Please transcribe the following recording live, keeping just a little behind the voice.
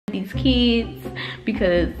these kids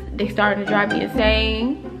because they starting to drive me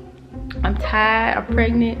insane. I'm tired, I'm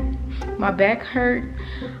pregnant, my back hurt.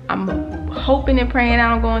 I'm hoping and praying I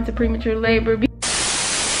don't go into premature labor.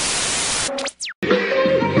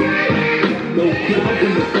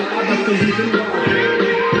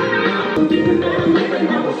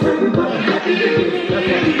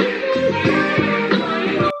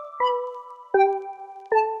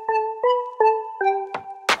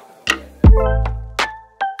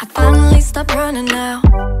 I finally stopped running now.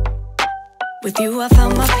 With you I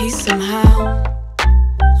found my peace somehow.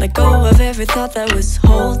 Let go of every thought that was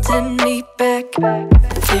holding me back.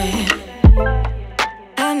 Yeah,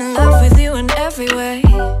 I'm in love with you in every way.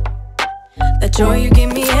 That joy you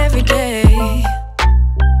give me every day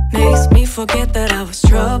makes me forget that I was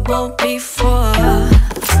troubled before.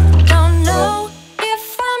 Don't know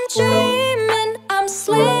if I'm dreaming, I'm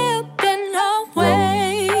slipping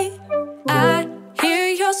away. I hear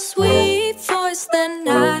your sweet voice, then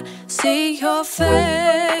I see your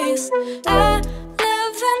face. I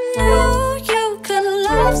never knew you could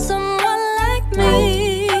love someone like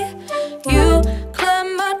me. You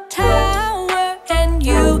climbed my tower and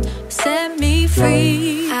you set me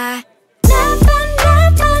free. I never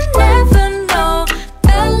know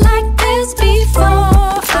felt like this before.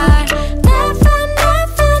 I never know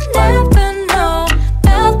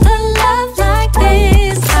felt the love like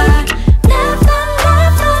this. I never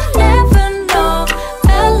know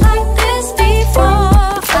felt like this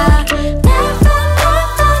before. I never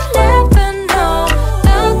know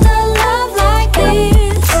felt the love like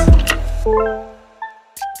this.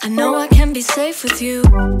 I know I can be safe with you.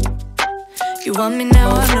 You want me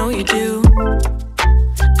now, I know you do.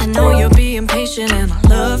 I know you're being patient and I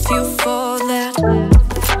love you for that.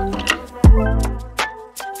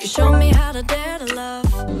 You show me how to dare to love.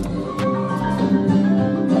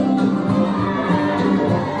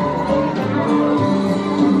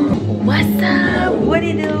 What's up? What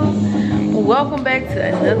it do? Welcome back to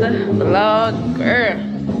another vlog.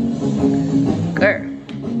 Girl,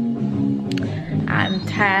 I'm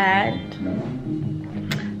tired.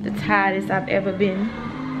 The tiredest I've ever been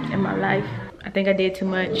in my life. I think I did too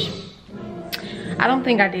much. I don't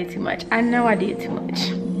think I did too much. I know I did too much.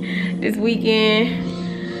 This weekend,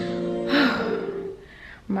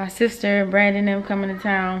 my sister and Brandon and them coming to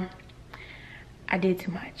town. I did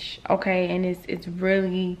too much, okay? And it's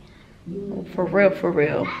really, for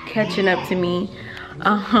real, catching up to me.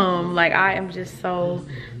 Like I am just so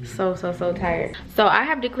tired. So I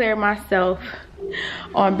have declared myself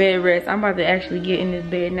on bed rest. I'm about to actually get in this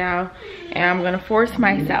bed now, and I'm gonna force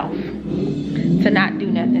myself to not do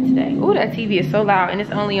nothing today. Oh, that TV is so loud, and it's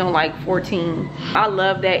only on like 14. I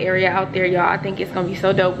love that area out there, y'all. I think it's gonna be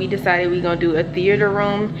so dope. We decided we're gonna do a theater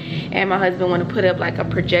room, and my husband want to put up like a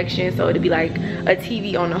projection, so it'll be like a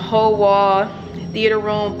TV on the whole wall, theater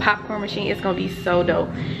room, popcorn machine. It's gonna be so dope.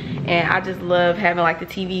 And I just love having like the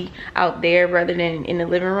TV out there rather than in the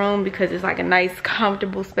living room, because it's like a nice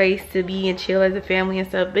comfortable space to be and chill as a family and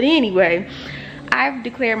stuff. But anyway, I've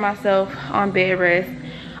declared myself on bed rest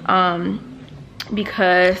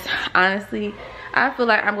because honestly I feel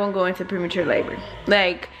like I'm gonna go into premature labor.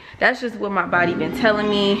 Like that's just what my body been telling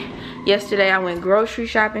me. Yesterday I went grocery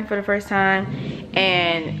shopping for the first time,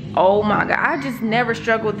 and oh my god, I just never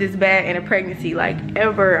struggled this bad in a pregnancy, like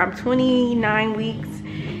ever. I'm 29 weeks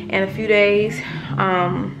in a few days,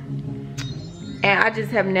 and I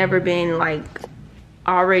just have never been like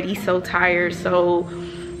already so tired. So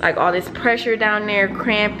like all this pressure down there,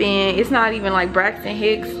 cramping. It's not even like Braxton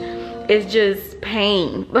Hicks, it's just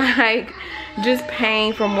pain. Like just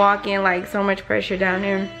pain from walking, like so much pressure down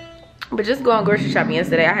there. But just going grocery shopping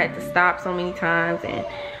yesterday, I had to stop so many times, and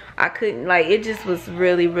I couldn't, like it just was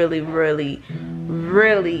really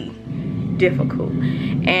difficult.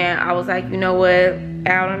 And I was like, you know what,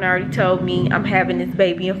 Alan already told me I'm having this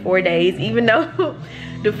baby in 4 days, even though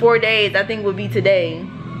the 4 days I think would be today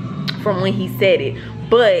from when he said it.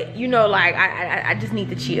 But you know, like I just need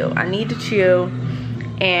to chill. I need to chill,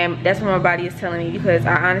 and that's what my body is telling me, because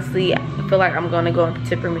I honestly feel like I'm gonna go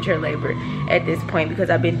into premature labor at this point, because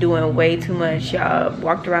I've been doing way too much, y'all.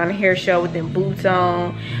 Walked around the hair show with them boots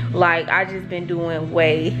on. Like I just been doing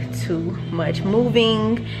way too much.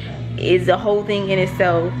 Moving is a whole thing in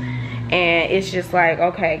itself, and it's just like,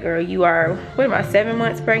 okay girl, you are, what am I, 7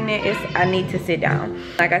 months pregnant? I need to sit down.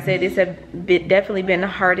 Like I said, this has definitely been the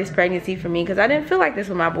hardest pregnancy for me, because I didn't feel like this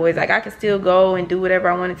with my boys. Like I could still go and do whatever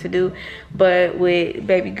I wanted to do, but with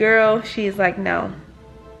baby girl, she's like, no,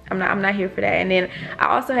 I'm not here for that. And then I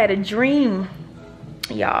also had a dream,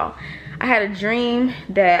 y'all. I had a dream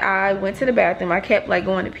that I went to the bathroom. I kept like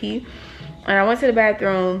going to pee, and I went to the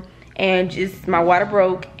bathroom, and just my water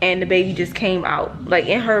broke and the baby just came out like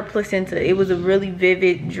in her placenta. It was a really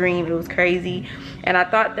vivid dream. It was crazy, and I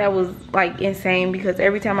thought that was like insane because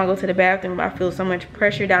every time I go to the bathroom I feel so much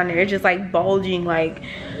pressure down there. It's just like bulging. Like,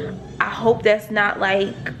 I hope that's not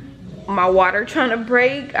like my water trying to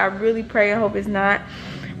break. I really pray and hope it's not.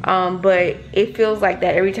 But it feels like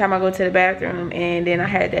that every time I go to the bathroom. And then I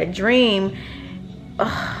had that dream.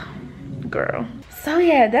 Ugh, girl. So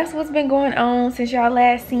yeah, that's what's been going on since y'all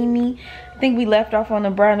last seen me. I think we left off on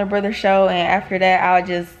the Brother Brother show, and after that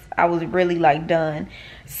I was really like done.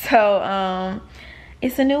 So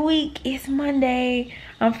it's a new week. It's Monday.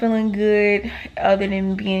 I'm feeling good, other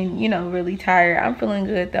than being, you know, really tired. I'm feeling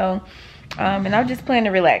good though. And I'm just planning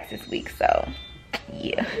to relax this week, so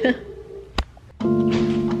yeah.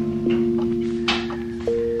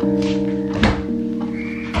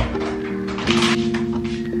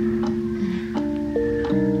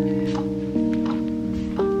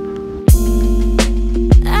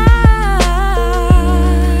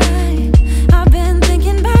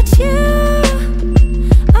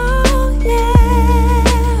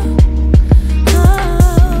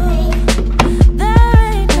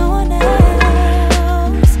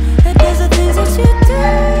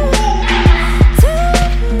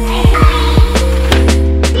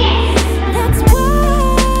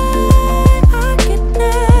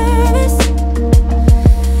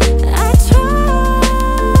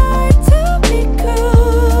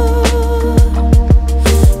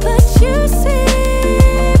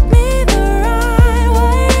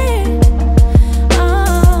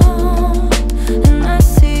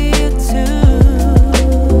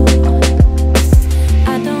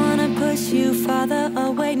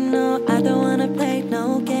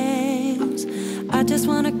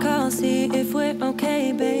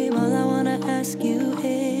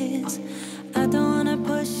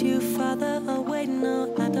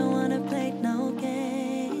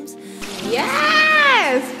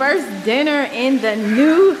 Yes, first dinner in the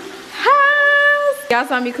new house. Y'all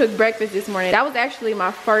saw me cook breakfast this morning. That was actually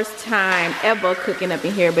my first time ever cooking up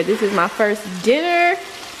in here, but this is my first dinner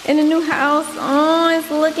in the new house. Oh, it's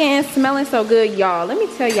looking and smelling so good, y'all. Let me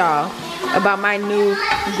tell y'all about my new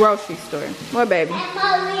grocery store. What, baby? We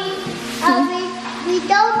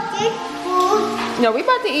don't get food. No, we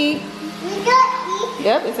about to eat. We don't eat.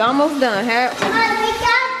 Yep, it's almost done. We don't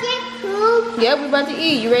get food. Yep, we about to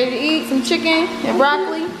eat. You ready to eat some chicken and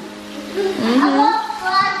broccoli? I want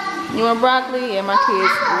broccoli. You want broccoli? Yeah, my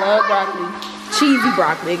kids love broccoli. Cheesy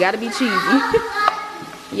broccoli. It gotta be cheesy.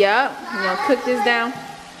 Yep. You gonna cook this down?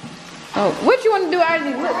 Oh, what you want to do,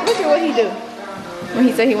 Isaac? What he do? When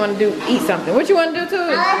he said he want to do, eat something. What you want to do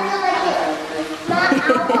to it?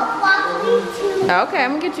 Okay,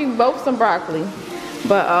 I'm gonna get you both some broccoli.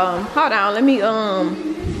 But hold on, let me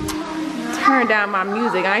turn down my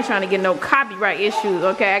music. I ain't trying to get no copyright issues.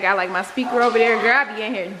 Okay, I got like my speaker over there. Girl, I be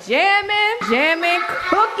in here jamming,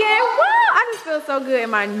 cooking. Woo! I just feel so good in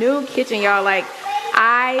my new kitchen, y'all. Like,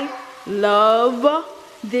 I love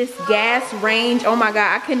this gas range. Oh my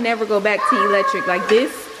god, I can never go back to electric. Like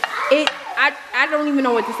this, I don't even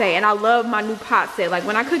know what to say. And I love my new pot set. Like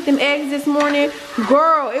when I cooked them eggs this morning,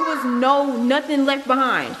 girl, it was nothing left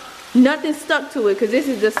behind. Nothing stuck to it, because this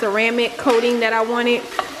is the ceramic coating that I wanted.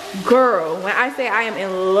 Girl, when I say I am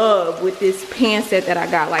in love with this pan set that I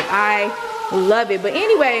got, like I love it. But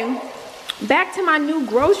anyway, back to my new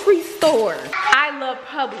grocery store. I love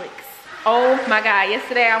Publix. Oh my god,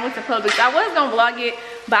 yesterday I went to Publix. I was gonna vlog it,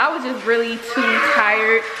 but I was just really too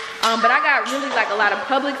tired. But I got really like a lot of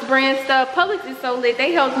Publix brand stuff. Publix is so lit.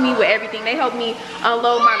 They helped me with everything. They helped me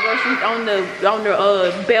unload my groceries on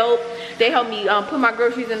the belt. They helped me put my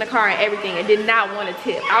groceries in the car and everything, and did not want a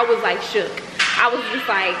tip. I was like shook. I was just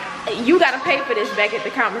like, you gotta pay for this back at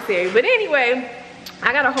the commissary. But anyway,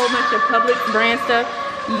 I got a whole bunch of Publix brand stuff.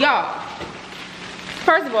 Y'all,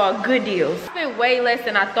 first of all, good deals. I spent way less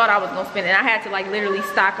than I thought I was gonna spend, and I had to like literally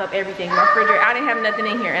stock up everything. My refrigerator, I didn't have nothing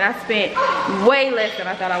in here, and I spent way less than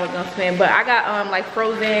I thought I was gonna spend. But I got like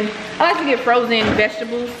frozen, I like to get frozen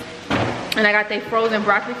vegetables, and I got they frozen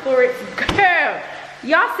broccoli florets. Girl,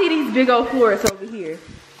 y'all see these big old florets over here.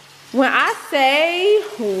 When I say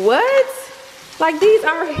what? Like these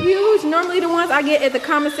are huge. Normally the ones I get at the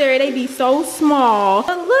commissary, they be so small.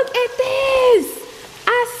 But look at this.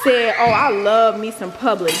 I said, oh, I love me some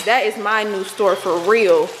Publix. That is my new store for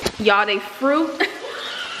real. Y'all, they fruit.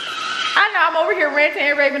 I know I'm over here ranting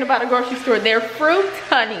and raving about a grocery store. Their fruit,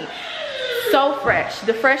 honey, so fresh.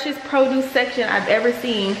 The freshest produce section I've ever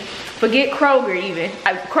seen. Forget Kroger even.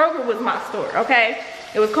 Kroger was my store, okay?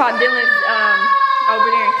 It was called Dylan's over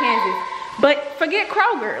there in Kansas. But forget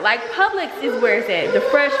Kroger, like Publix is where it's at. The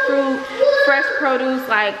fresh fruit, fresh produce,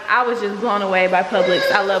 like I was just blown away by Publix.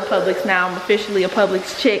 I love Publix now. I'm officially a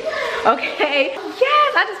Publix chick, okay?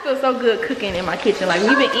 Yes, I just feel so good cooking in my kitchen. Like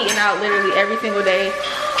we've been eating out literally every single day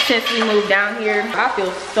since we moved down here. I feel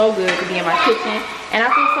so good to be in my kitchen. And I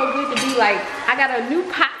feel so good to be like, I got a new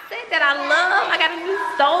pot set that I love. I got a new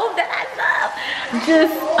stove that I love.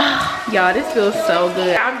 Just, oh, y'all, this feels so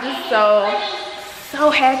good. I'm just so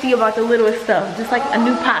happy about the littlest stuff, just like a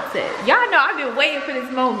new pot set. Y'all know I've been waiting for this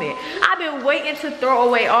moment. I've been waiting to throw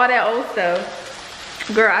away all that old stuff.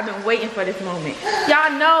 Girl, I've been waiting for this moment.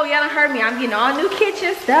 Y'all know, y'all done heard me. I'm getting all new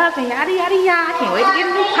kitchen stuff and yada yada yada. I can't wait to get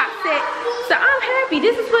a new pot set. So I'm happy.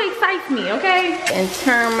 This is what excites me, okay? And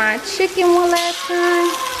turn my chicken one last time.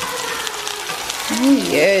 Oh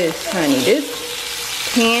yes, honey.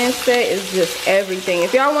 This pan set is just everything.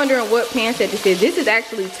 If y'all wondering what pan set this is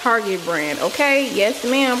actually Target brand, okay? Yes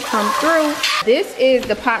ma'am, come through. This is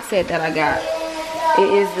the pot set that I got.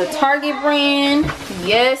 It is the Target brand.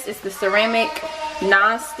 Yes, it's the ceramic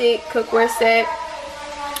non-stick cookware set.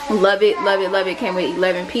 Love it, love it, love it. Came with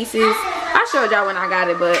 11 pieces. I showed y'all when I got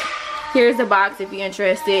it, but here's the box if you're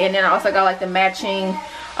interested. And then I also got like the matching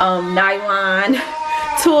nylon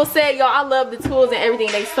tool set. Y'all, I love the tools and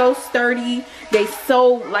everything. They so sturdy. They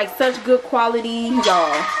so like such good quality,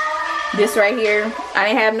 y'all. This right here, I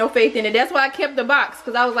didn't have no faith in it. That's why I kept the box,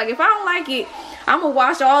 because I was like, if I don't like it, I'm gonna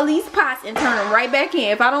wash all these pots and turn them right back in.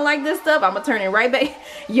 If I don't like this stuff, I'm gonna turn it right back.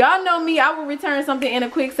 Y'all know me, I will return something in a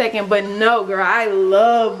quick second, but no girl, I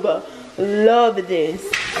love this.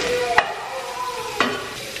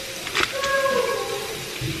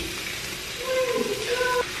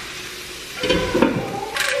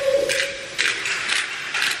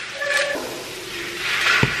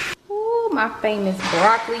 My famous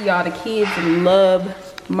broccoli, y'all. The kids love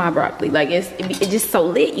my broccoli. Like it's just so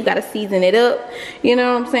lit. You gotta season it up, you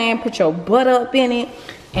know what I'm saying? Put your butter up in it,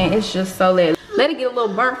 and it's just so lit. Let it get a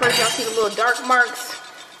little burnt first. Y'all see the little dark marks?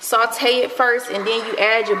 Saute it first, and then you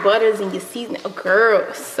add your butters and your seasoning. Oh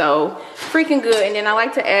girl, so freaking good. And then I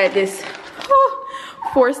like to add this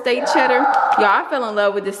 4-state cheddar. Y'all, I fell in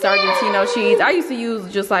love with this Sargentino cheese. I used to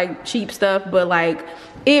use just like cheap stuff, but like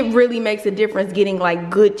it really makes a difference getting like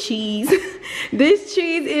good cheese. This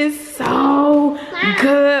cheese is so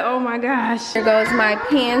good. Oh my gosh. Here goes my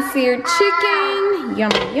pan-seared chicken.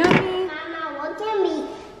 Yummy, yummy. Mama, look at me.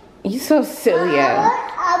 You so silly, yeah.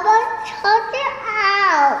 I want to hold it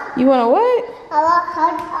out. You wanna what? I want to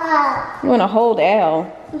hold it out. You wanna hold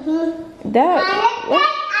Al? That, what?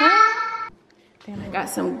 Huh? Then I got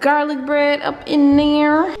some garlic bread up in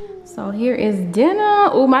there. So here is dinner.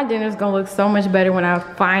 Oh, my dinner's gonna look so much better when I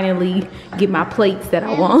finally get my plates that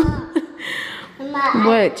I want. Mama,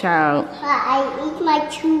 What, child? I eat my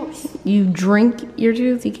juice. You drink your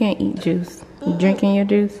juice? You can't eat juice. You drinking your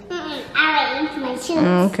juice? I eat my juice.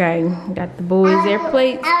 Okay, got the boys their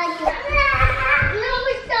plates. I'm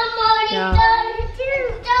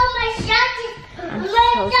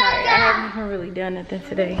so tired. I haven't even really done nothing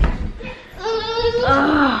today.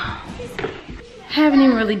 Haven't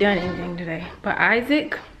even really done anything today. But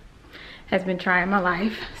Isaac has been trying my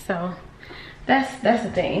life, so that's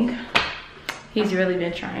the thing. He's really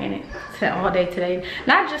been trying it all day today.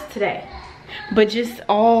 Not just today, but just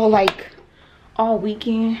all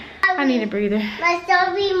weekend. I need a breather. My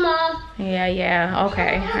sorry, Mom. Yeah,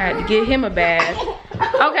 okay. I had to get him a bath.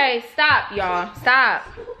 Okay, stop, y'all. Stop.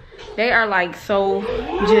 They are like so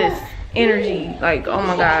just energy. Like, oh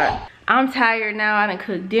my God. I'm tired now. I done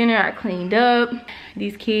cooked dinner. I cleaned up.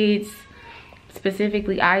 These kids,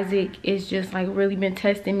 specifically Isaac, is just like really been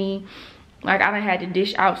testing me. Like, I done had to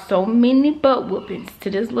dish out so many butt whoopings to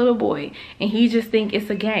this little boy. And he just think it's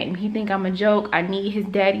a game. He think I'm a joke. I need his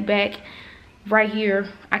daddy back right here.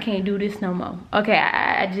 I can't do this no more. Okay,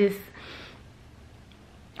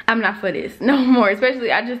 I'm not for this no more.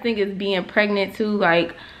 Especially, I just think it's being pregnant too.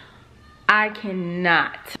 Like, I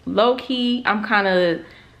cannot. Low-key, I'm kind of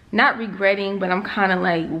not regretting, but I'm kind of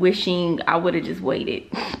like wishing I would have just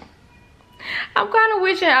waited. I'm kind of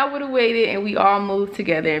wishing I would have waited and we all moved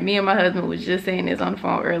together. Me and my husband was just saying this on the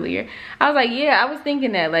phone earlier. I was like, yeah, I was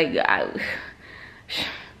thinking that, like,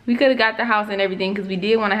 we could have got the house and everything, because we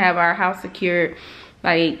did want to have our house secured,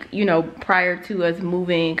 like, you know, prior to us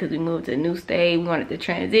moving, because we moved to a new state. We wanted the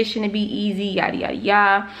transition to be easy, yada yada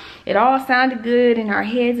yada. It all sounded good in our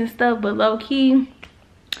heads and stuff, but low key,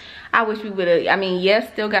 I wish we would have, I mean,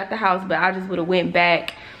 yes, still got the house, but I just would have went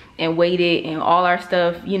back and waited and all our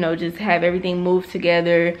stuff, you know, just have everything moved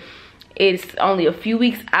together. It's only a few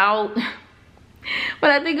weeks out. But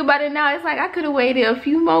I think about it now, it's like I could have waited a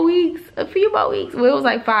few more weeks. Well, it was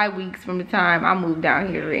like 5 weeks from the time I moved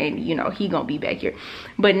down here, and you know, he gonna be back here.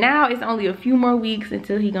 But now it's only a few more weeks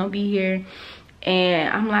until he gonna be here.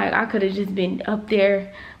 And I'm like, I could have just been up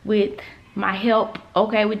there with my help,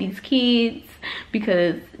 okay, with these kids,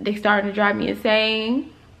 because they starting to drive me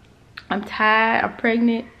insane. I'm tired, I'm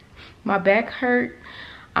pregnant, my back hurt.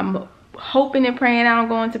 I'm hoping and praying I don't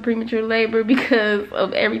go into premature labor because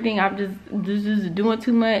of everything. I'm just doing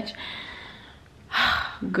too much.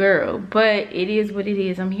 Girl, but it is what it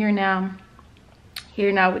is. I'm here now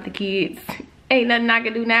with the kids. Ain't nothing I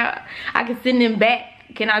can do now. I can send them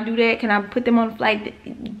back. Can I do that? Can I put them on a flight?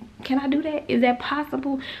 Can I do that? Is that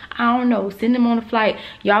possible? I don't know. Send them on a flight.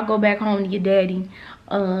 Y'all go back home to your daddy.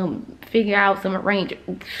 Figure out some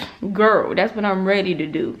arrangement. Girl, that's what I'm ready to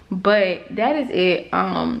do. But that is it.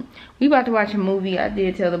 We about to watch a movie. I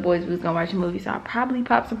did tell the boys we was gonna watch a movie, so I'll probably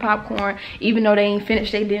pop some popcorn, even though they ain't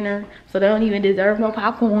finished their dinner, so they don't even deserve no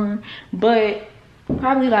popcorn. But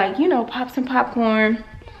probably, like, you know, pop some popcorn,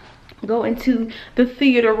 go into the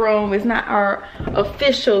theater room. It's not our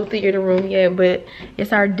official theater room yet, but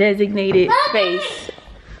it's our designated space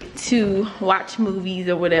to watch movies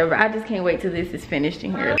or whatever. I just can't wait till this is finished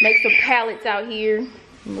in here. Make some palettes out here.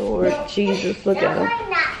 Lord Jesus, look at them.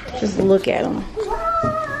 Just look at them.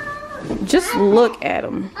 Just look at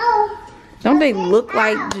them. Don't they look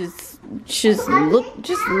like just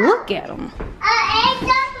look at them.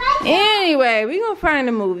 Anyway, we gonna find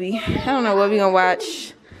a movie. I don't know what we gonna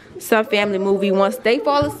watch. Some family movie. Once they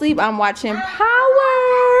fall asleep, I'm watching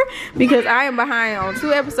Power because I am behind on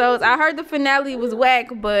 2 episodes. I heard the finale was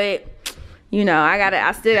whack, but you know,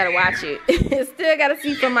 I still gotta watch it. Still gotta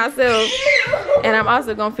see for myself. And I'm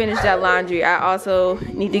also gonna finish that laundry. I also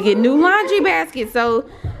need to get new laundry baskets, so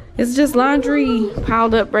it's just laundry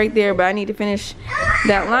piled up right there, but I need to finish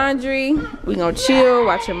that laundry. We gonna chill,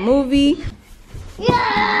 watch a movie. Oh my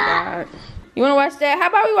God. You wanna watch that? How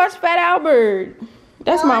about we watch Fat Albert?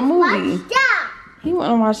 That's my movie. He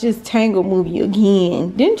wanna watch this Tangle movie again.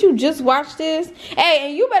 Didn't you just watch this? Hey,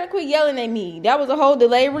 and you better quit yelling at me. That was a whole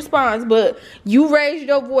delayed response, but you raised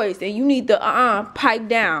your voice and you need to pipe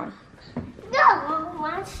down. No,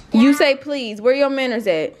 watch that. You say please. Where your manners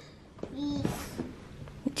at? Please.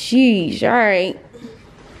 Jeez, alright.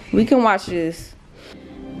 We can watch this.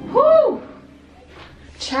 Whoo!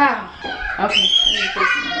 Ciao. Okay.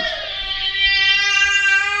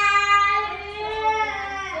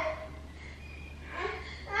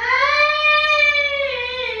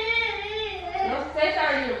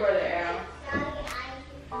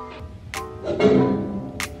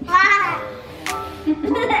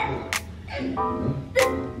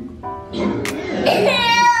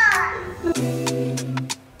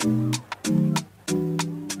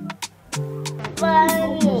 Funny.